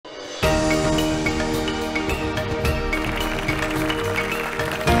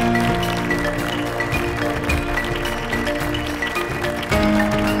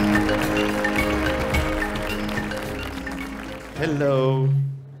Hello.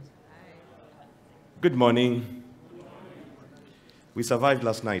 Good morning. We survived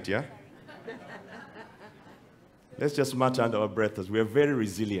last night, yeah? Let's just march under our breath as we are very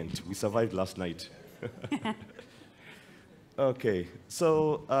resilient. We survived last night. Okay,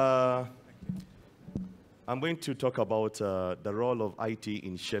 so I'm going to talk about the role of IT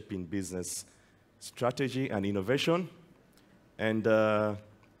in shaping business strategy and innovation. And that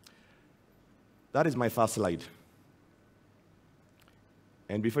is my first slide.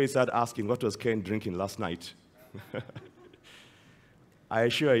 And before you start asking what was Ken drinking last night, I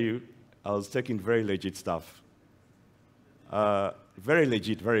assure you, I was taking very legit stuff. Very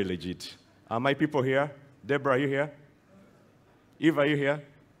legit, very legit. Are my people here? Deborah, are you here? Eve, are you here?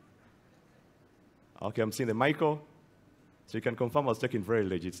 Okay, I'm seeing the Michael. So you can confirm I was taking very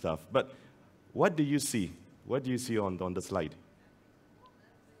legit stuff. But what do you see? What do you see on the slide?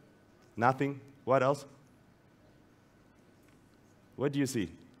 Nothing? What else? What do you see?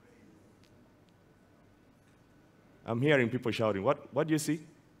 I'm hearing people shouting. What do you see?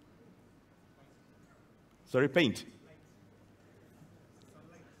 Sorry, paint.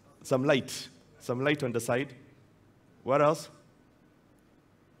 Some light. Some light on the side. What else?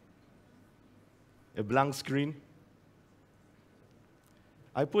 A blank screen.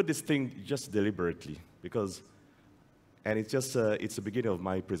 I put this thing just deliberately because, and it's just, it's the beginning of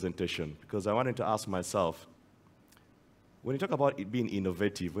my presentation because I wanted to ask myself, when you talk about it being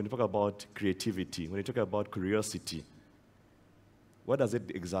innovative, when you talk about creativity, when you talk about curiosity, what does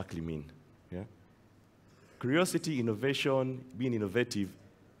it exactly mean? Yeah? Curiosity, innovation, being innovative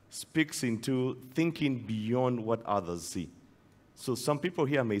speaks into thinking beyond what others see. So some people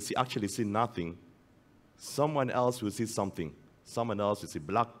here may actually see nothing. Someone else will see something. Someone else will see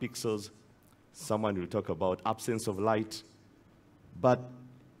black pixels. Someone will talk about absence of light. But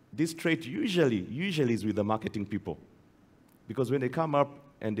this trait usually is with the marketing people. Because when they come up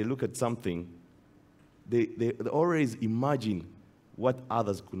and they look at something, they always imagine what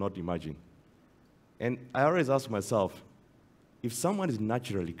others could not imagine. And I always ask myself, if someone is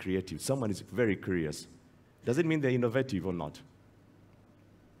naturally creative, someone is very curious, does it mean they're innovative or not?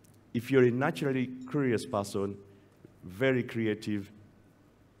 If you're a naturally curious person, very creative,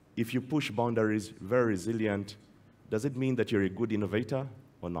 if you push boundaries, very resilient, does it mean that you're a good innovator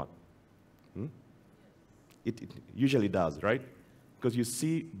or not? It usually does, right? Because you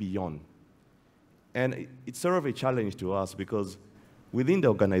see beyond. And it's sort of a challenge to us because within the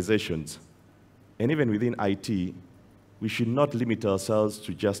organizations, and even within IT, we should not limit ourselves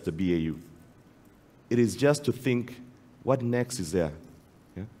to just the BAU. It is just to think, what next is there?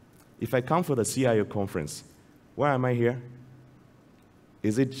 Yeah? If I come for the CIO conference, why am I here?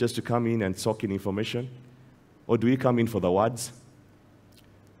 Is it just to come in and soak in information? Or do we come in for the words?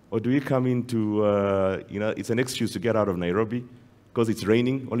 Or do we come in to, it's an excuse to get out of Nairobi because it's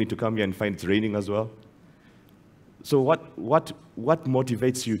raining, only to come here and find it's raining as well? So what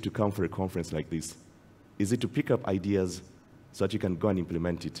motivates you to come for a conference like this? Is it to pick up ideas so that you can go and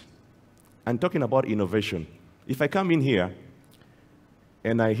implement it? And talking about innovation, if I come in here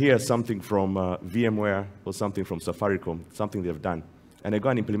and I hear something from VMware or something from Safaricom, something they've done, and I go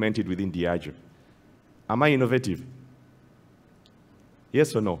and implement it within Diageo, am I innovative?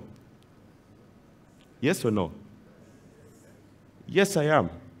 Yes or no? Yes or no? Yes, I am.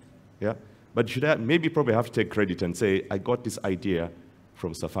 Yeah? But should I maybe probably have to take credit and say, I got this idea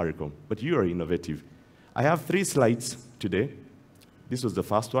from Safaricom, but you are innovative. I have 3 slides today. This was the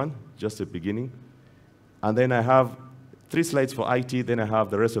first one, just the beginning. And then I have 3 slides for IT, then I have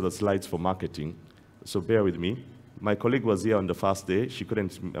the rest of the slides for marketing. So bear with me. My colleague was here on the first day. She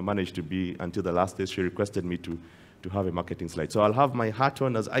couldn't manage to be until the last day. She requested me to have a marketing slide. So I'll have my hat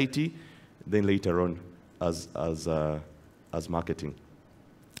on as IT, then later on as marketing.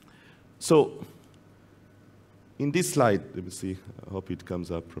 So in this slide, let me see, I hope it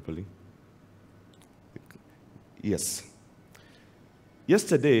comes up properly. Yes.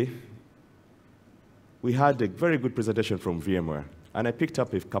 Yesterday, we had a very good presentation from VMware, and I picked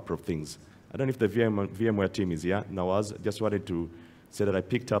up a couple of things. I don't know if the VMware team is here. Nawaz, just wanted to say that I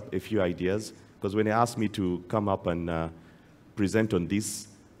picked up a few ideas, because when they asked me to come up and present on this,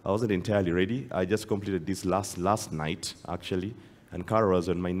 I wasn't entirely ready. I just completed this last night, actually, and Carol was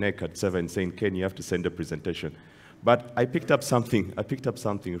on my neck at 7 saying, Ken, you have to send a presentation. But I picked up something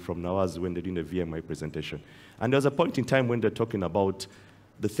from Nawaz when they're doing the VMware presentation. And there was a point in time when they're talking about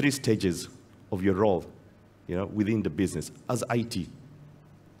the 3 stages of your role, within the business as IT.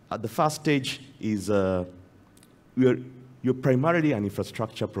 The first stage is you're primarily an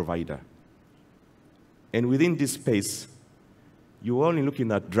infrastructure provider. And within this space, you're only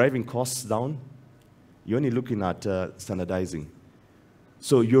looking at driving costs down. You're only looking at standardizing.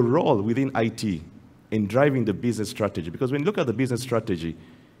 So your role within IT in driving the business strategy, because when you look at the business strategy,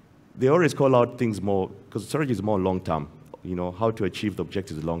 they always call out things more, because strategy is more long-term, how to achieve the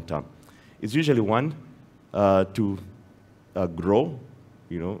objectives long-term. It's usually one, to grow,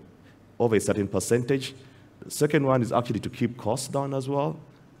 over a certain percentage. The second one is actually to keep costs down as well,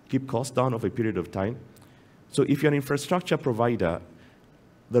 keep costs down over a period of time. So if you're an infrastructure provider,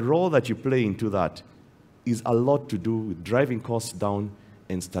 the role that you play into that is a lot to do with driving costs down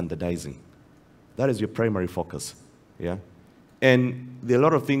and standardizing. That is your primary focus, yeah? And there are a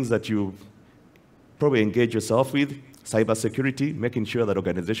lot of things that you probably engage yourself with, cybersecurity, making sure that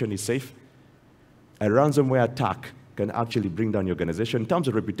organization is safe. A ransomware attack can actually bring down your organization in terms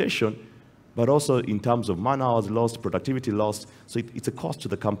of reputation, but also in terms of man-hours lost, productivity lost, so it's a cost to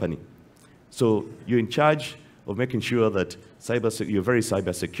the company. So you're in charge of making sure that you're very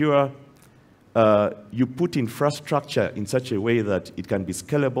cyber secure. You put infrastructure in such a way that it can be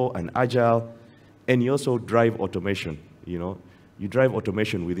scalable and agile, and you also drive automation. You drive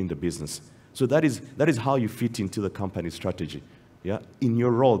automation within the business. So that is how you fit into the company strategy, yeah, in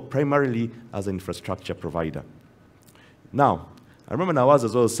your role primarily as an infrastructure provider. Now, I remember Nawaz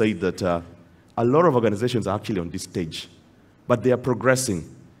as well said that a lot of organizations are actually on this stage, but they are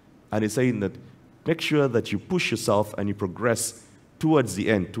progressing, and he's saying that make sure that you push yourself and you progress towards the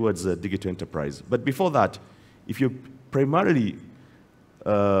end, towards the digital enterprise. But before that, if you're primarily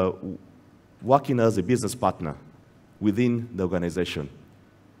working as a business partner within the organization,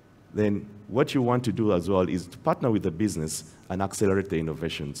 then what you want to do as well is to partner with the business and accelerate the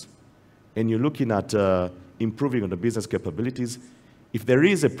innovations. And you're looking at improving on the business capabilities. If there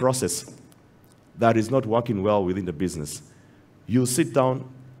is a process that is not working well within the business, you sit down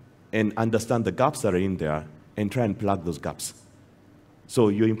and understand the gaps that are in there and try and plug those gaps. So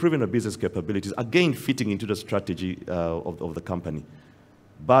you're improving the business capabilities, again, fitting into the strategy of the company.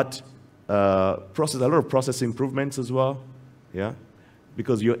 But a lot of process improvements as well, yeah?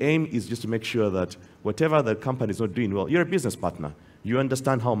 Because your aim is just to make sure that whatever the company is not doing well, you're a business partner. You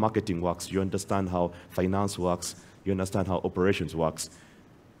understand how marketing works. You understand how finance works. You understand how operations works.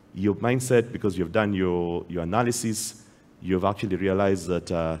 Your mindset, because you've done your analysis, you've actually realized that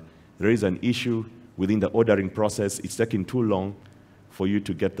there is an issue within the ordering process. It's taking too long for you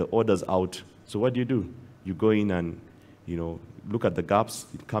to get the orders out. So what do? You go in and look at the gaps,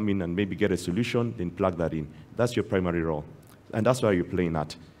 come in and maybe get a solution, then plug that in. That's your primary role. And that's why you're playing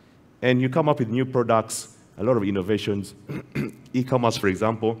that. And you come up with new products, a lot of innovations, e-commerce, for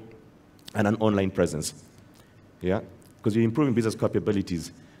example, and an online presence. Yeah? Because you're improving business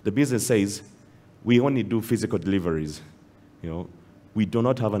capabilities. The business says, we only do physical deliveries. We do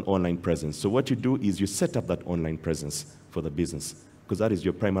not have an online presence. So what you do is you set up that online presence for the business, because that is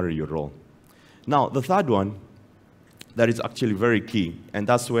your primary role. Now, the third one that is actually very key, and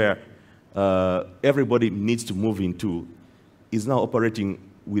that's where everybody needs to move into, is now operating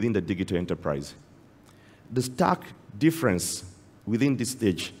within the digital enterprise. The stark difference within this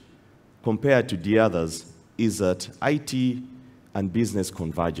stage compared to the others is that IT and business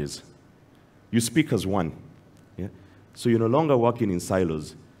converges. You speak as one. Yeah? So you're no longer working in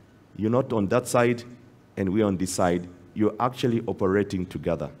silos. You're not on that side and we're on this side. You're actually operating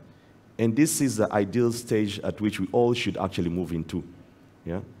together. And this is the ideal stage at which we all should actually move into,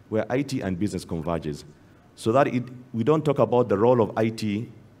 yeah? Where IT and business converges. So that we don't talk about the role of IT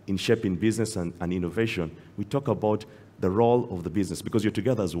in shaping business and innovation. We talk about the role of the business, because you're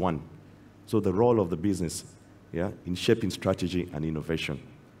together as one. So the role of the business, yeah, in shaping strategy and innovation.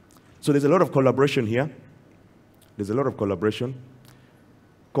 So there's a lot of collaboration here. There's a lot of collaboration.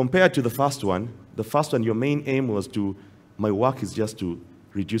 Compared to the first one, your main aim was my work is just to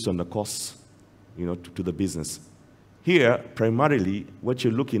reduce on the costs, to the business. Here, primarily, what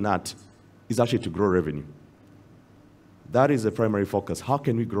you're looking at is actually to grow revenue. That is the primary focus. How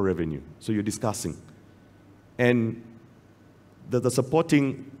can we grow revenue? So you're discussing. And the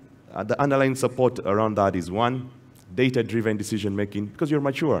supporting, the underlying support around that is one, data-driven decision-making, because you're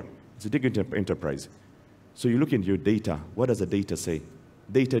mature. It's a digital enterprise. So you look into your data. What does the data say?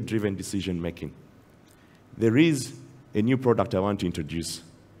 Data-driven decision-making. There is a new product I want to introduce.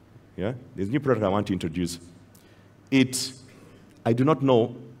 Yeah? There's a new product I want to introduce. I do not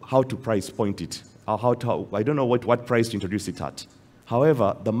know how to price point it. I don't know what price to introduce it at.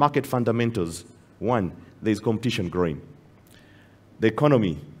 However, the market fundamentals, one, there's competition growing. The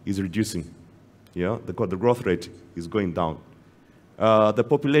economy is reducing. Yeah? The growth rate is going down. The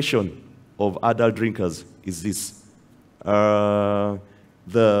population of adult drinkers is this. The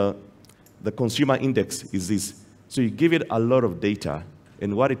consumer index is this. So you give it a lot of data,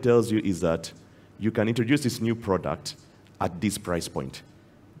 and what it tells you is that you can introduce this new product at this price point.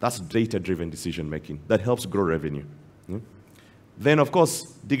 That's data-driven decision making. That helps grow revenue. Then, of course,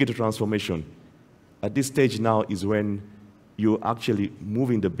 digital transformation. At this stage now is when you're actually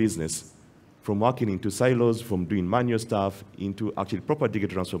moving the business from working into silos, from doing manual stuff, into actually proper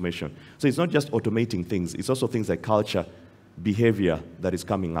digital transformation. So it's not just automating things, it's also things like culture, behavior that is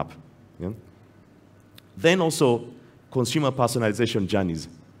coming up. Then also, consumer personalization journeys.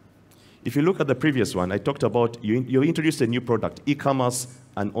 If you look at the previous one, I talked about you introduced a new product, e-commerce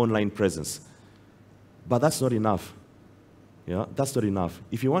and online presence. But that's not enough. That's not enough.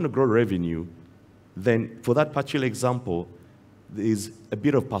 If you want to grow revenue, then for that particular example, there is a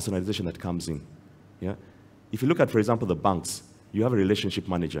bit of personalization that comes in. If you look at, for example, the banks, you have a relationship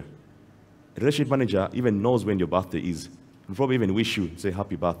manager. A relationship manager even knows when your birthday is. They'll probably even wish you, say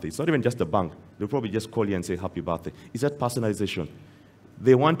happy birthday. It's not even just the bank. They'll probably just call you and say happy birthday. It's that personalization.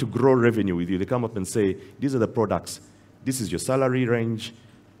 They want to grow revenue with you. They come up and say, these are the products. This is your salary range.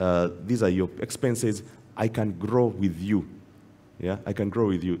 These are your expenses. I can grow with you. I can grow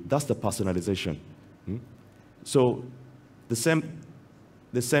with you. That's the personalization. So in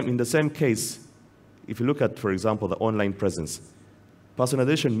the same case, if you look at, for example, the online presence,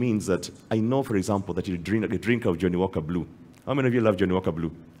 personalization means that I know, for example, that you drink a drink of Johnny Walker Blue. How many of you love Johnny Walker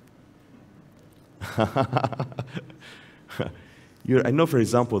Blue? I know, for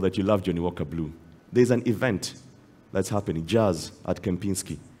example, that you love Johnny Walker Blue. There's an event that's happening, jazz at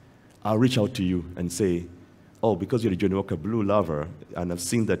Kempinski. I'll reach out to you and say, oh, because you're a Johnny Walker Blue lover, and I've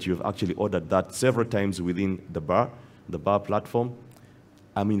seen that you've actually ordered that several times within the bar platform,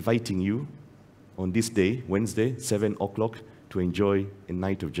 I'm inviting you on this day, Wednesday, 7 o'clock, to enjoy a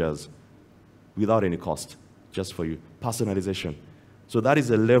night of jazz without any cost, just for you. Personalization. So that is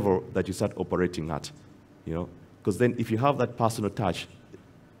a level that you start operating at, because then if you have that personal touch,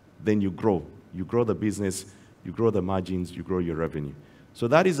 then you grow. You grow the business, you grow the margins, you grow your revenue. So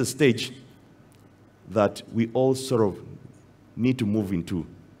that is a stage that we all sort of need to move into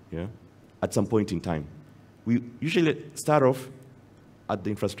at some point in time. We usually start off at the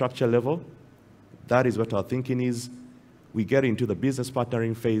infrastructure level. That is what our thinking is. We get into the business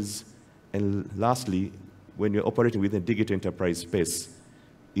partnering phase. And lastly, when you're operating within a digital enterprise space,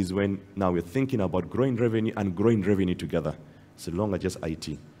 is when now we're thinking about growing revenue and growing revenue together, so long as just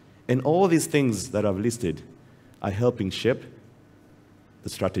IT. And all these things that I've listed are helping shape the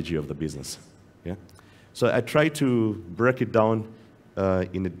strategy of the business. So I try to break it down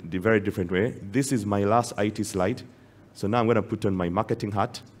in a very different way. This is my last IT slide. So now I'm going to put on my marketing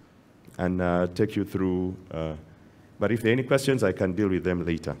hat and take you through. But if there are any questions, I can deal with them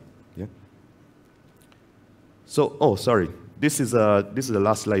later. So, oh, sorry. This is the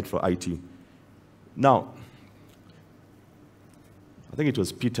last slide for IT. Now, I think it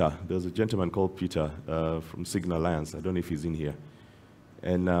was Peter. There was a gentleman called Peter from Signal Alliance. I don't know if he's in here.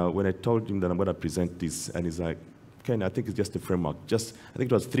 And when I told him that I'm going to present this, and he's like, Ken, I think it's just a framework. I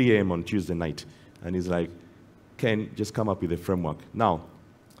think it was 3 a.m. on Tuesday night. And he's like, Ken, just come up with a framework. Now,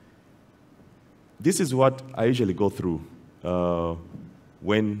 this is what I usually go through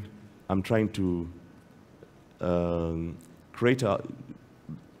when I'm trying to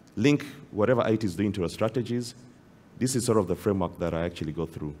link whatever IT is doing to our strategies. This is sort of the framework that I actually go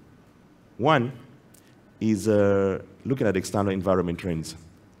through. One is looking at external environment trends.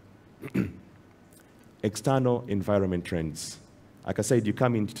 External environment trends. Like I said, you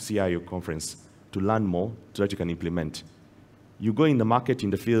come into CIO conference to learn more so that you can implement. You go in the market,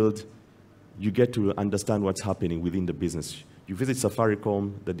 in the field, you get to understand what's happening within the business. You visit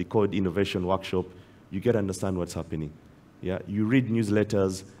Safaricom, the Decode Innovation Workshop, you get to understand what's happening. You read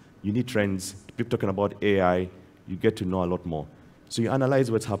newsletters, you need trends, people talking about AI, you get to know a lot more. So you analyze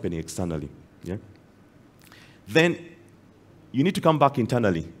what's happening externally. Then you need to come back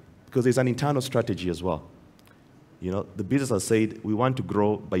internally because there's an internal strategy as well. The business has said we want to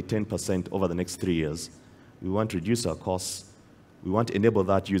grow by 10% over the next 3 years. We want to reduce our costs. We want to enable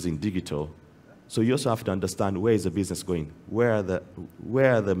that using digital. So you also have to understand where is the business going? Where are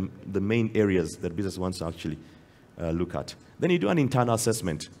the main areas that business wants to actually look at? Then you do an internal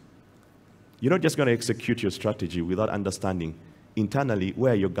assessment. You're not just going to execute your strategy without understanding internally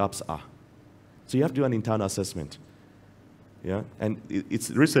where your gaps are. So you have to do an internal assessment. And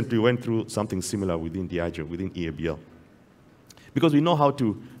it's recently went through something similar within Diageo, within EABL. Because we know how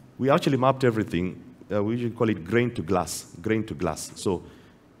to, we actually mapped everything. We usually call it grain to glass. So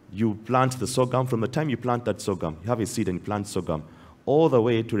you plant the sorghum. From the time you plant that sorghum, you have a seed and you plant sorghum, all the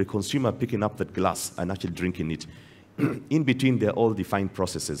way to the consumer picking up that glass and actually drinking it. In between, they're all defined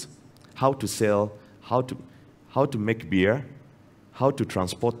processes. How to sell, how to make beer, how to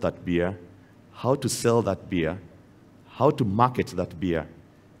transport that beer, how to sell that beer, how to market that beer.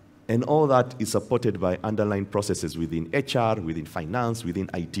 And all that is supported by underlying processes within HR, within finance, within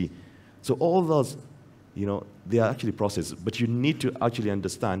IT. So all those, they are actually processes, but you need to actually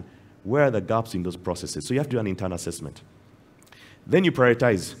understand where are the gaps in those processes. So you have to do an internal assessment. Then you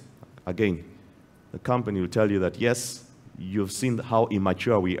prioritize. Again, the company will tell you that, yes, you've seen how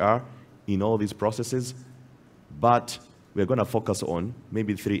immature we are in all these processes, but we're going to focus on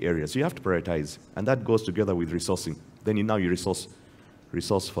maybe 3 areas. So you have to prioritize, and that goes together with resourcing. Then you resource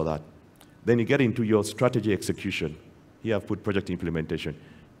for that. Then you get into your strategy execution. Here I've put project implementation.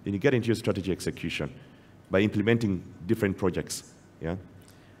 Then you get into your strategy execution by implementing different projects. Yeah?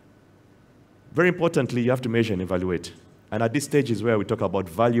 Very importantly, you have to measure and evaluate. And at this stage is where we talk about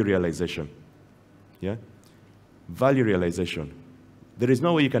value realization. Yeah? Value realization. There is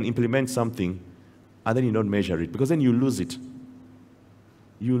no way you can implement something and then you don't measure it, because then you lose it.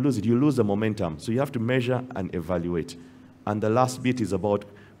 You lose the momentum. So you have to measure and evaluate. And the last bit is about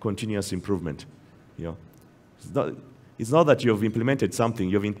continuous improvement. It's not that you've implemented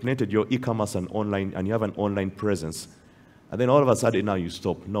something, you've implemented your e-commerce and online, and you have an online presence, and then all of a sudden now you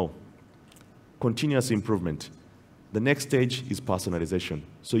stop. No. Continuous improvement. The next stage is personalization.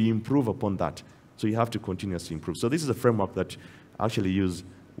 So you improve upon that. So you have to continuously improve. So this is a framework that I actually use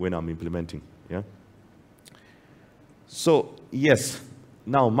when I'm implementing. Yeah? So, yes,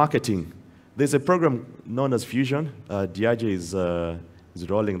 now marketing. There's a program known as Fusion. Diageo is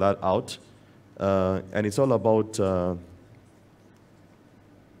rolling that out. And it's all about...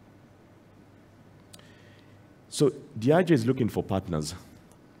 so Diageo is looking for partners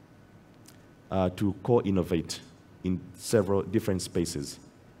to co-innovate in several different spaces.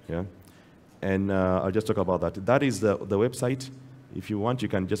 Yeah? And I'll just talk about that. That is the website. If you want, you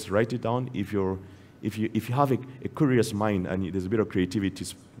can just write it down. If you have a curious mind and there's a bit of creativity,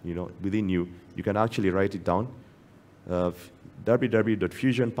 within you, you can actually write it down.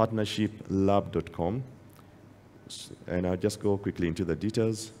 www.fusionpartnershiplab.com. And I'll just go quickly into the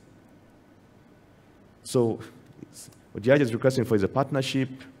details. So what Diageo is requesting for is a partnership,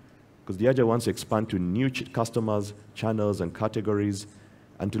 because Diageo wants to expand to new customers, channels, and categories,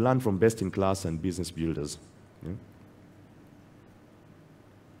 and to learn from best-in-class and business builders. Yeah?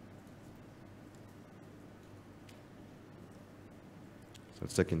 So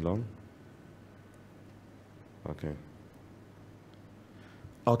it's taking long. Okay.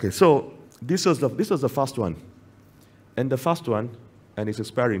 Okay, so this was the first one. And the first one, and it's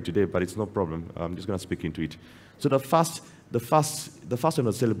expiring today, but it's no problem. I'm just going to speak into it. So the first one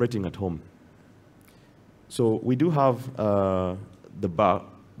was celebrating at home. So we do have the bar.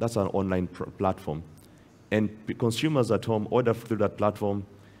 That's an online platform. And consumers at home order through that platform.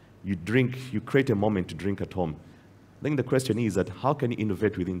 You create a moment to drink at home. I think the question is that how can you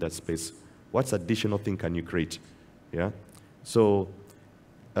innovate within that space? What additional thing can you create? Yeah. So,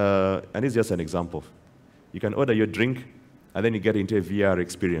 and it's just an example. You can order your drink, and then you get into a VR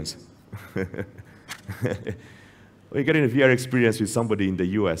experience. Or you get in a VR experience with somebody in the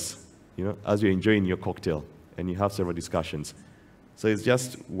US, as you're enjoying your cocktail, and you have several discussions. So it's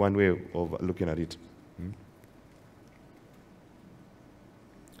just one way of looking at it.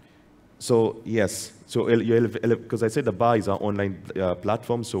 So yes, so because I said the bar is our online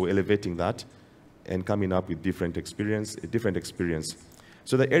platform, so we're elevating that and coming up with different experience.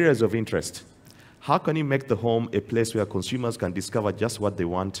 So the areas of interest. How can you make the home a place where consumers can discover just what they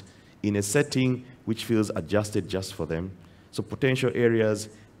want in a setting which feels adjusted just for them? So potential areas,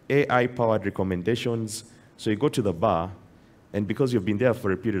 AI-powered recommendations. So you go to the bar, and because you've been there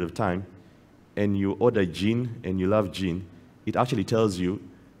for a period of time, and you order gin, and you love gin, it actually tells you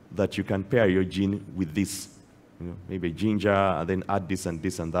that you can pair your gin with this. Maybe ginger, and then add this and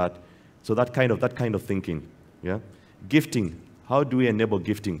this and that. So that kind of thinking. Yeah? Gifting. How do we enable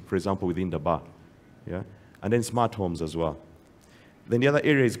gifting, for example, within the bar? Yeah? And then smart homes as well. Then the other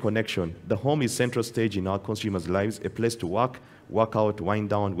area is connection. The home is central stage in our consumers' lives, a place to work out, wind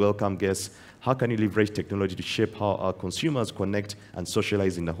down, welcome guests. How can you leverage technology to shape how our consumers connect and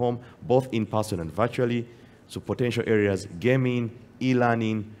socialize in the home, both in person and virtually? So potential areas, gaming,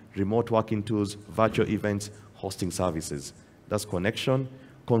 e-learning, remote working tools, virtual events, hosting services. That's connection.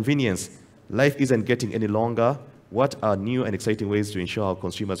 Convenience. Life isn't getting any longer. What are new and exciting ways to ensure our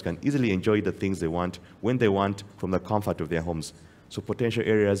consumers can easily enjoy the things they want, when they want, from the comfort of their homes? So potential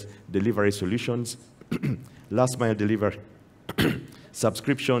areas, delivery solutions, last mile delivery,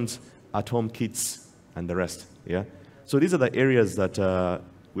 subscriptions, at-home kits, and the rest. Yeah? So these are the areas that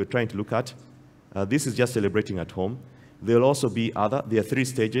we're trying to look at. This is just celebrating at home. There will also be there are 3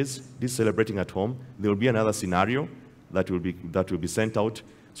 stages. This is celebrating at home. There will be another scenario that will be sent out.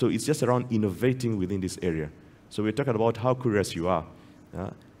 So it's just around innovating within this area. So we're talking about how curious you are.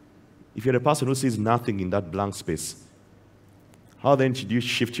 If you're a person who sees nothing in that blank space, how then should you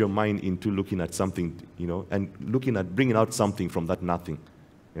shift your mind into looking at something, and looking at bringing out something from that nothing?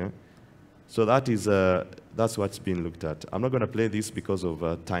 Yeah? So that's what's being looked at. I'm not going to play this because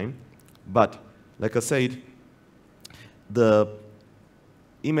of time, but like I said, the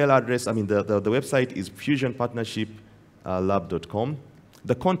email address, the website is fusionpartnershiplab.com.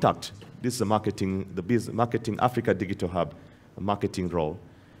 The contact, this is the marketing Africa Digital Hub, a marketing role,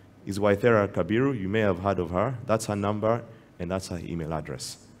 is Waithera Kabiru. You may have heard of her. That's her number, and that's her email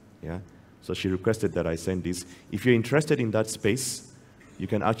address. Yeah? So she requested that I send this. If you're interested in that space, you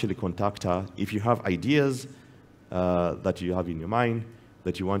can actually contact her. If you have ideas that you have in your mind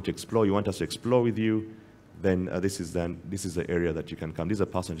that you want to explore, you want us to explore with you, then this is the area that you can come. This is a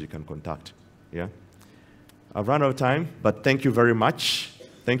person you can contact. Yeah? I've run out of time, but thank you very much.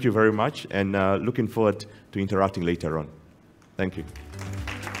 Thank you very much, and looking forward to interacting later on. Thank you.